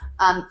nails.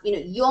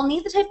 You'll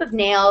need the type of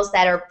nails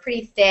that are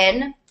pretty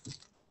thin.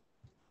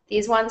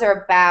 These ones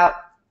are about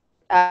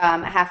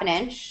 ½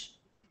 inch.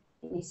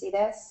 Can you see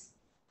this?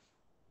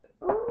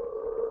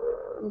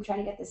 Ooh, I'm trying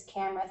to get this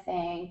camera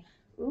thing.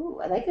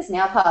 Ooh, I like this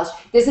nail polish.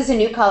 This is a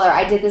new color.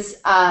 I did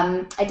this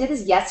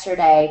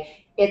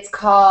yesterday. It's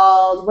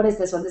called, what is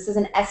this one? This is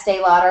an Estee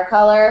Lauder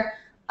color.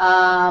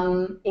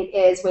 It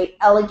is,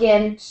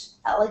 elegant.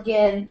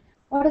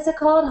 What is it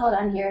called? Hold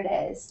on, here it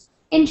is.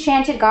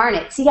 Enchanted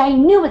Garnet. See, I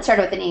knew it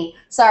started with an E.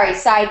 Sorry,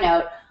 side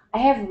note. I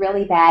have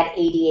really bad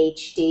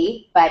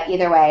ADHD, but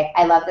either way,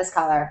 I love this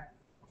color.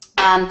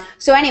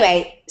 So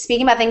anyway,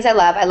 speaking about things I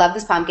love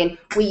this pumpkin.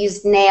 We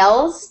used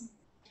nails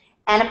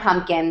and a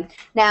pumpkin.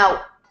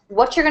 Now,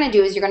 what you're going to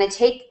do is you're going to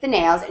take the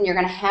nails and you're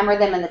going to hammer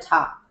them in the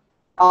top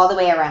all the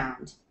way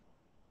around.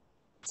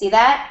 See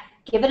that?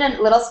 Give it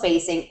a little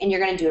spacing, and you're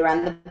going to do it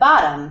around the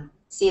bottom.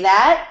 See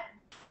that?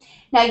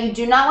 Now, you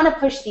do not want to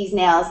push these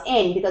nails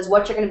in, because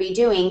what you're going to be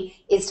doing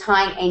is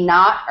tying a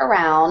knot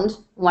around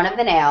one of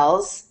the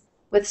nails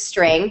with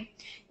string.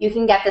 You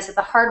can get this at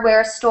the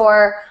hardware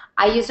store.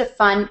 I used a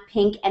fun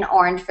pink and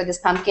orange for this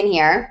pumpkin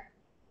here.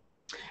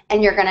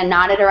 And you're going to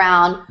knot it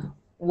around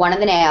one of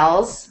the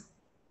nails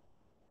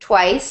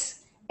twice.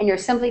 And you're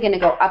simply going to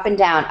go up and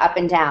down,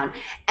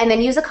 and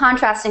then use a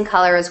contrasting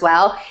color as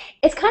well.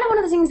 It's kind of one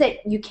of the things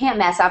that you can't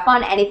mess up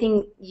on.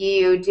 Anything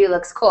you do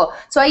looks cool.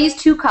 So I use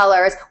 2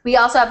 colors. We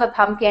also have a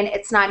pumpkin.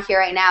 It's not here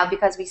right now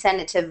because we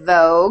sent it to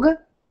Vogue.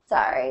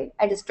 Sorry,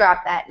 I just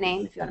dropped that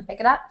name if you want to pick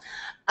it up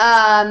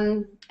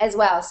as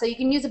well. So you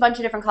can use a bunch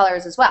of different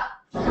colors as well.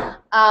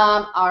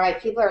 All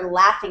right, people are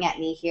laughing at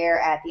me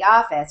here at the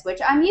office, which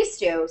I'm used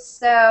to,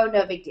 so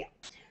no big deal.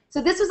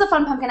 So this was a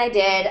fun pumpkin I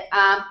did.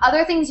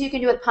 Other things you can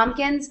do with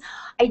pumpkins,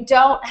 I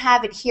don't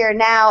have it here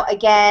now.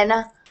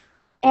 Again,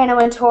 Anna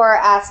Wintour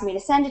asked me to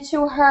send it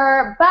to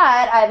her, but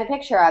I have a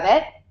picture of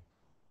it.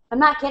 I'm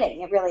not kidding,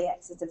 it really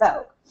is. It's a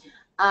Vogue,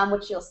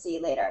 which you'll see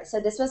later.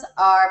 So this was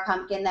our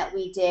pumpkin that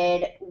we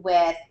did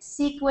with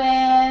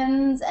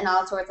sequins and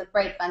all sorts of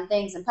bright fun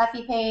things and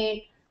puffy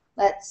paint.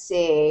 Let's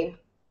see.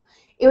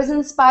 It was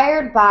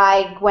inspired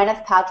by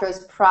Gwyneth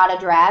Paltrow's Prada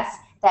dress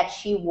that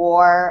she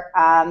wore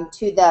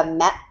to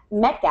the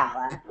Met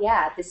Gala,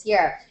 this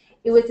year.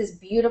 It was this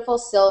beautiful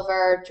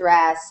silver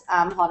dress.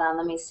 Hold on,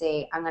 let me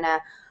see. I'm gonna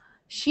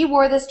She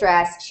wore this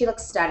dress. She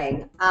looks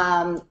stunning.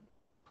 I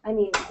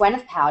mean,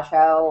 Gwyneth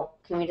Paltrow,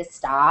 can we just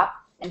stop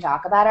and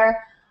talk about her?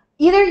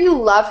 Either you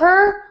love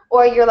her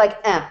or you're like,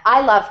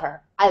 I love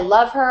her. I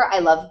love her. I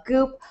love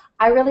Goop.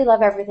 I really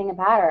love everything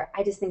about her.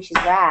 I just think she's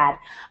rad.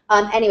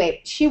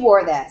 Anyway, she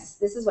wore this.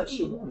 This is what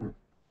she wore.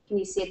 Can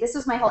you see it? This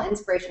was my whole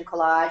inspiration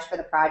collage for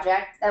the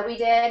project that we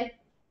did.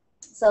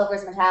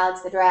 Silvers,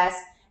 metallics, the dress.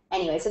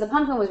 Anyway, so the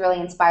pumpkin was really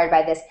inspired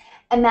by this.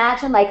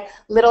 Imagine like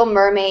Little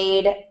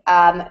Mermaid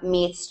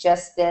meets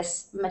just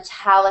this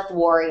metallic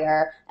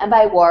warrior. And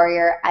by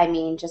warrior, I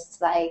mean just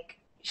like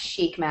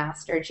chic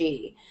master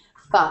G.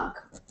 Funk.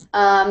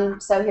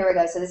 So here we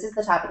go. So this is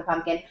the top of the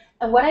pumpkin.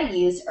 And what I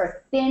used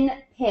are thin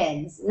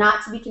pins,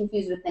 not to be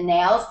confused with the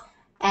nails.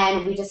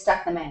 And we just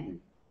stuck them in.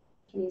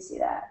 Can you see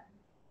that?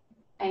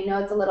 I know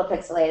it's a little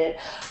pixelated.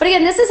 But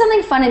again, this is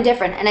something fun and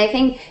different. And I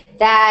think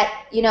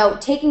that, you know,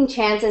 taking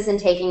chances and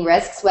taking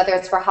risks, whether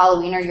it's for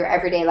Halloween or your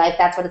everyday life,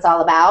 that's what it's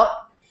all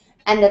about.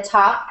 And the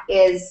top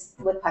is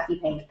with puffy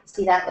paint.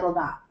 See that little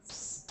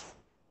dots?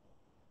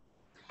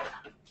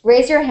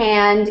 Raise your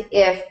hand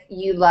if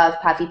you love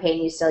puffy paint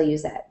and you still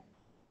use it.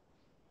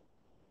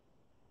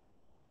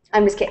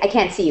 I'm just kidding. I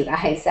can't see you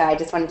guys, so I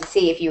just wanted to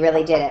see if you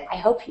really did it. I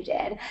hope you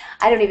did.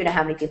 I don't even know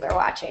how many people are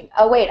watching.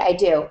 Oh, wait, I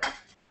do.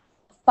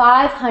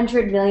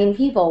 500 million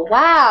people.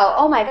 Wow.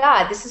 Oh my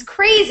God. This is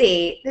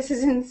crazy. This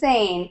is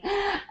insane.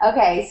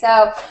 Okay.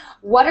 So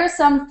what are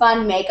some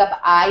fun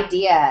makeup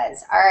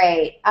ideas? All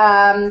right.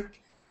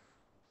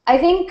 I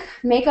think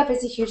makeup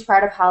is a huge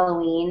part of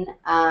Halloween.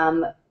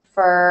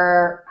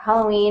 For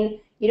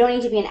Halloween, you don't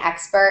need to be an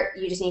expert.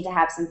 You just need to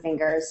have some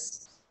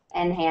fingers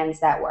and hands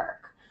that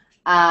work.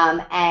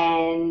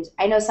 And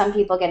I know some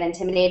people get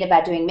intimidated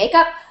about doing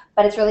makeup,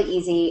 but it's really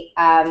easy.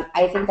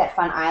 I think that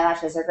fun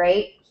eyelashes are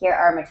great. Here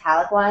are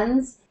metallic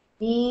ones.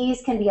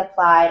 These can be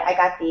applied. I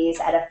got these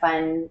at a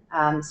fun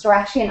store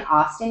actually in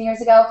Austin years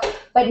ago.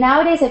 But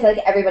nowadays I feel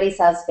like everybody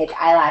sells fake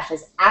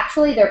eyelashes.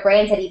 Actually, there are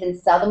brands that even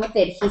sell them with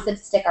the adhesive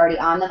stick already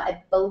on them.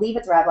 I believe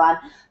it's Revlon.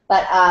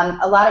 But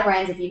a lot of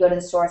brands, if you go to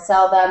the store,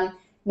 sell them.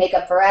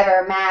 Makeup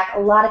Forever, MAC, a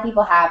lot of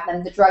people have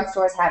them. The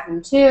drugstores have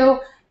them too.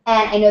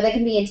 And I know they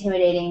can be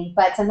intimidating,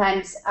 but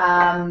sometimes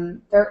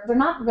they're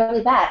not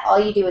really bad. All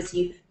you do is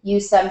you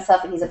use some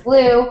self-adhesive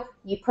glue,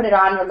 you put it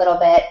on a little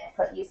bit,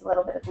 use a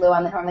little bit of glue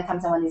on the normally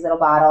comes in one of these little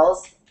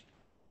bottles.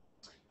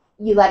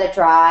 You let it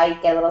dry,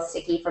 get a little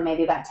sticky for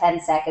maybe about 10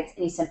 seconds,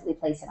 and you simply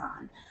place it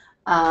on.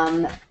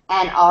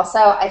 And also,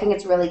 I think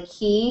it's really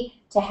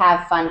key to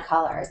have fun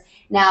colors.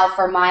 Now,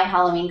 for my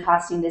Halloween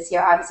costume this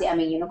year, obviously I'm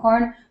a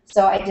unicorn,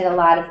 so I did a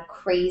lot of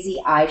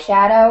crazy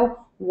eyeshadow.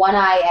 One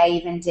eye I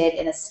even did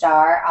in a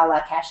star, a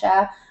la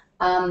Kesha.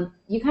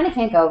 You kind of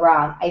can't go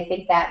wrong. I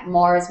think that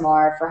more is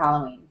more for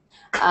Halloween.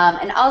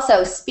 And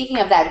also, speaking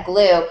of that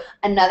glue,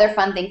 another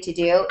fun thing to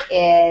do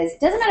is, it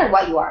doesn't matter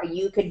what you are.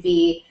 You could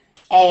be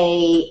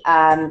a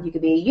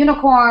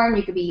unicorn,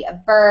 you could be a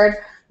bird,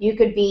 you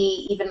could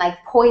be even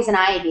like poison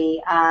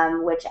ivy,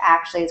 which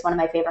actually is one of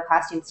my favorite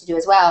costumes to do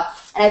as well.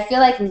 And I feel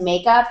like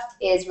makeup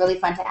is really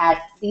fun to add.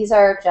 These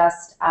are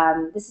just,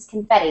 this is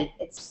confetti.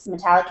 It's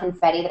metallic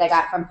confetti that I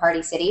got from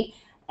Party City.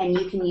 And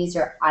you can use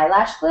your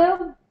eyelash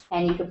glue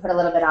and you can put a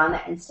little bit on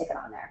there and stick it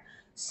on there.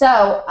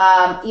 So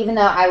even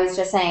though I was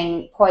just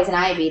saying poison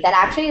ivy, that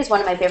actually is one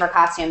of my favorite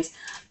costumes.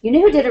 You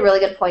know who did a really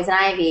good poison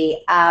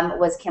ivy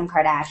was Kim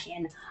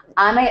Kardashian.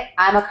 I'm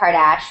a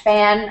Kardashian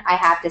fan, I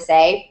have to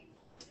say.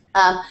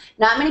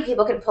 Not many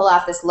people could pull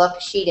off this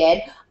look she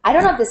did. I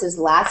don't know if this was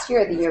last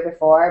year or the year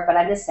before, but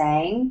I'm just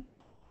saying,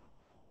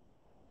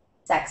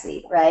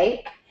 sexy,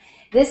 right?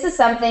 This is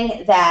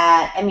something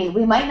that, I mean,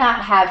 we might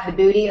not have the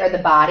booty or the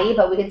body,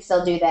 but we can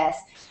still do this.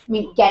 I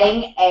mean,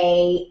 getting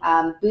a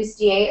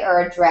bustier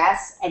or a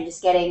dress and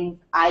just getting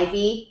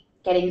ivy,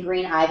 getting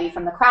green ivy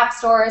from the craft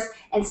stores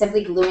and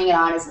simply gluing it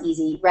on is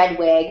easy. Red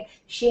wig.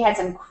 She had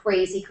some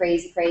crazy,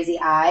 crazy, crazy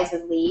eyes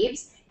with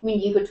leaves. I mean,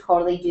 you could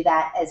totally do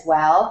that as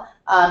well.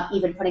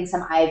 Even putting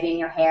some ivy in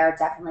your hair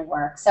definitely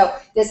works. So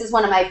this is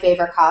one of my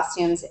favorite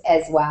costumes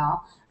as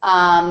well.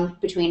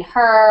 Between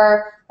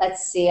her,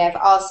 let's see, I've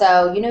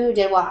also, you know who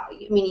did what?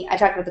 I mean, I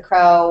talked about the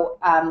crow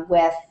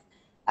with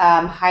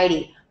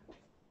Heidi.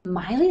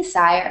 Miley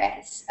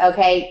Cyrus,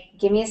 okay,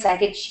 give me a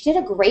second. She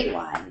did a great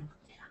one.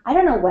 I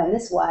don't know when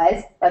this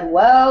was, but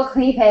whoa,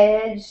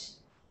 cleavage.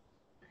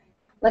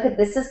 Look at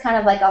this, is kind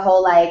of like a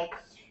whole like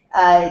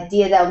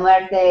Dia del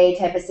Muerte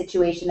type of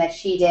situation that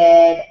she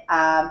did.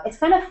 It's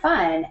kind of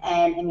fun,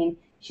 and I mean,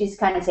 she's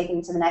kind of taking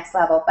it to the next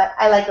level, but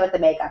I like it with the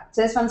makeup.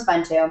 So this one's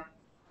fun too.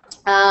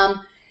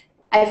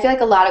 I feel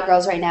like a lot of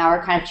girls right now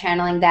are kind of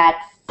channeling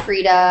that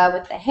Frida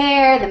with the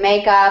hair, the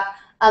makeup.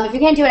 If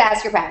you can't do it,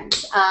 ask your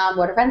friends.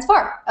 What are friends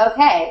for?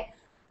 Okay.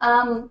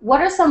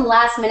 What are some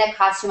last minute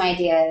costume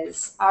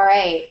ideas? All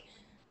right.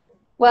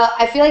 Well,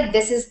 I feel like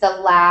this is the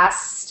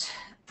last,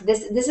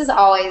 this is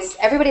always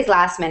everybody's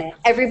last minute.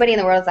 Everybody in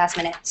the world is last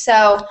minute.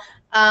 So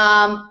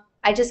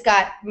I just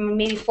got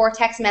maybe 4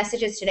 text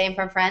messages today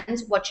from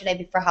friends. What should I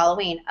be for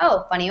Halloween?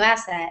 Oh, funny you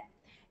asked that.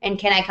 And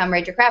can I come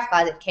raid your craft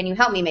closet? Can you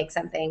help me make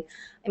something?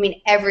 I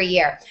mean, every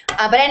year.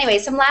 But anyway,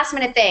 some last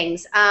minute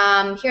things.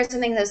 Here's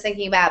some things I was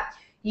thinking about.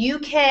 You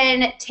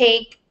can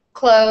take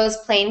clothes,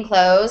 plain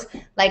clothes,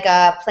 like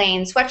a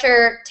plain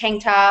sweatshirt,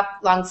 tank top,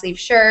 long sleeve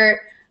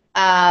shirt,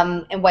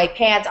 and white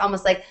pants,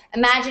 almost like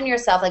imagine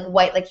yourself like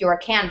white, like you're a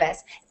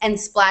canvas, and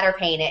splatter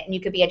paint it, and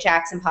you could be a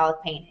Jackson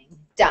Pollock painting.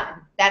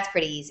 Done. That's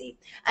pretty easy.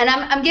 And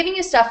I'm giving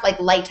you stuff like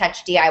light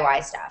touch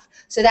DIY stuff.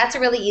 So that's a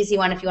really easy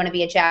one if you want to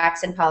be a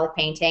Jackson Pollock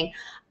painting.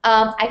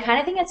 I kind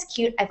of think it's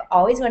cute. I've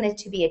always wanted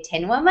to be a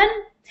Tin Woman,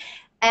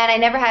 and I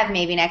never have.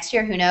 Maybe next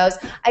year, who knows?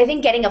 I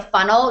think getting a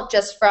funnel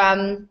just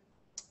from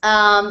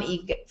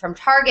from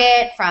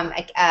Target, from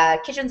a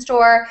kitchen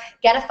store,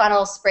 get a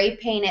funnel, spray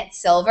paint it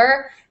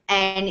silver,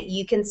 and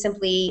you can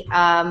simply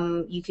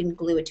you can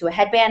glue it to a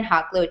headband,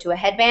 hot glue it to a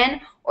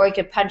headband, or you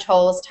could punch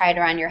holes, tie it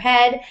around your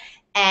head,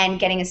 and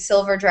getting a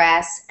silver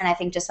dress, and I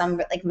think just some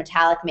like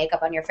metallic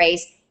makeup on your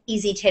face.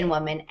 Easy Tin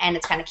Woman, and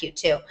it's kind of cute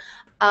too.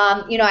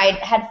 You know, I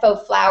had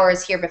faux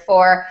flowers here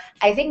before.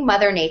 I think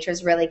Mother Nature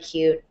is really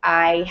cute.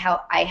 I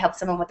helped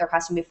someone with their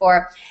costume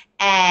before,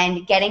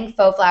 and getting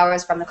faux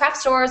flowers from the craft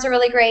stores are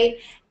really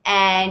great.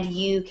 And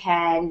you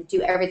can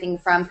do everything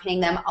from pinning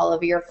them all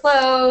over your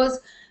clothes.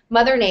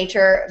 Mother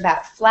Nature,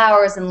 about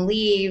flowers and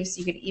leaves.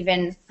 You could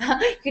even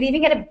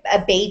get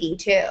a baby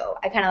too.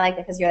 I kind of like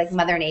that because you're like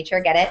Mother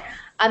Nature. Get it?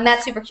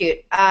 That's super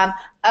cute.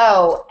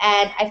 Oh,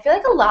 and I feel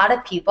like a lot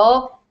of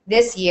people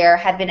this year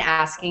have been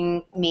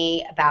asking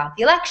me about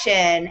the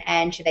election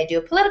and should I do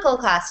a political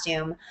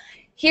costume.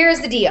 Here's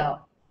the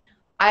deal.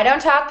 I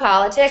don't talk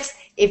politics.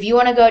 If you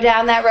want to go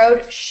down that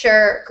road,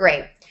 sure,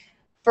 great.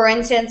 For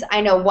instance,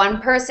 I know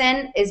one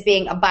person is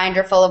being a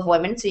binder full of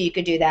women, so you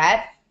could do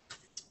that.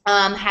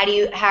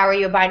 How are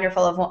you a binder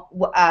full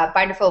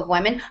of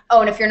women?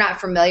 Oh, and if you're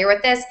not familiar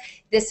with this,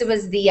 this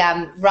was the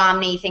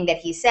Romney thing that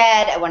he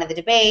said at one of the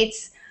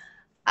debates.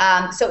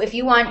 So if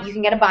you want, you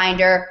can get a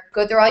binder,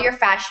 go through all your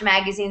fashion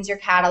magazines, your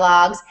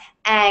catalogs,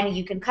 and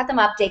you can cut them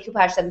up,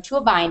 decoupage them to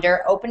a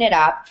binder, open it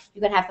up.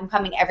 You can have them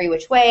coming every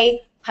which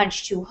way,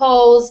 punch 2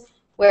 holes,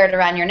 wear it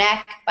around your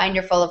neck,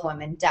 binder full of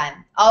women,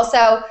 done.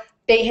 Also,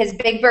 his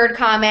Big Bird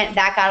comment,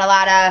 that got a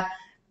lot of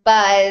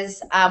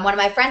buzz. One of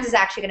my friends is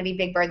actually going to be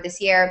Big Bird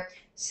this year,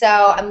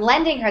 so I'm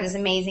lending her this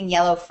amazing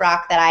yellow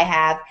frock that I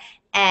have,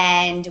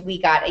 and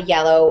we got a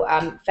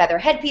yellow feather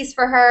headpiece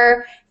for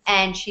her,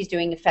 and she's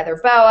doing a feather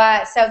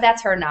boa, so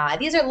that's her nod.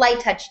 These are light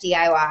touch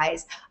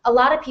DIYs. A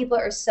lot of people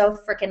are so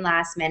freaking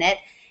last minute.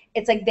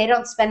 It's like they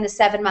don't spend the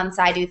 7 months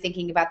I do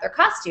thinking about their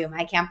costume.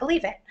 I can't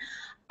believe it.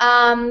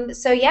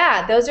 So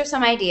yeah, those are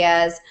some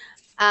ideas.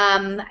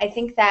 I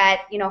think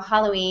that, you know,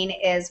 Halloween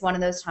is one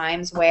of those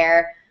times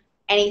where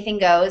anything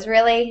goes,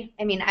 really.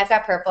 I mean, I've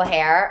got purple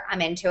hair. I'm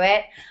into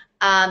it.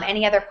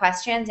 Any other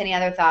questions? Any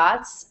other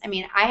thoughts? I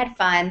mean, I had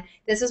fun.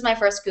 This was my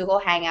first Google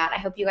Hangout. I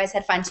hope you guys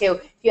had fun too.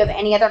 If you have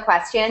any other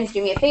questions,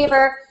 do me a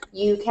favor.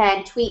 You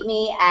can tweet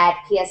me at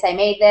P.S. I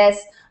made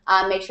this.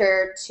 Make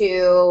sure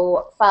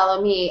to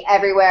follow me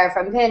everywhere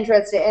from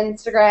Pinterest to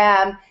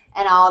Instagram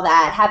and all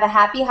that. Have a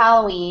happy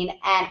Halloween,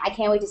 and I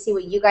can't wait to see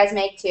what you guys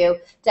make too.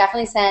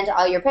 Definitely send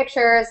all your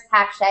pictures,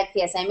 hashtag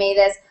P.S. I made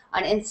this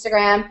on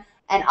Instagram.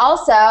 And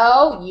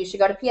also, you should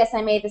go to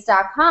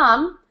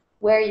psimadethis.com,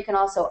 where you can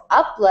also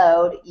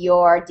upload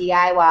your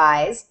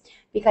DIYs,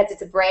 because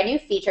it's a brand new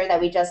feature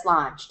that we just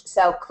launched.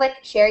 So click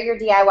share your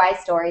DIY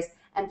stories,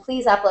 and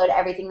please upload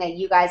everything that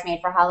you guys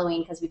made for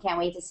Halloween, because we can't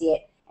wait to see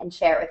it and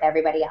share it with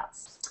everybody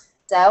else.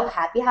 So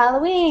happy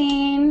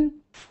Halloween!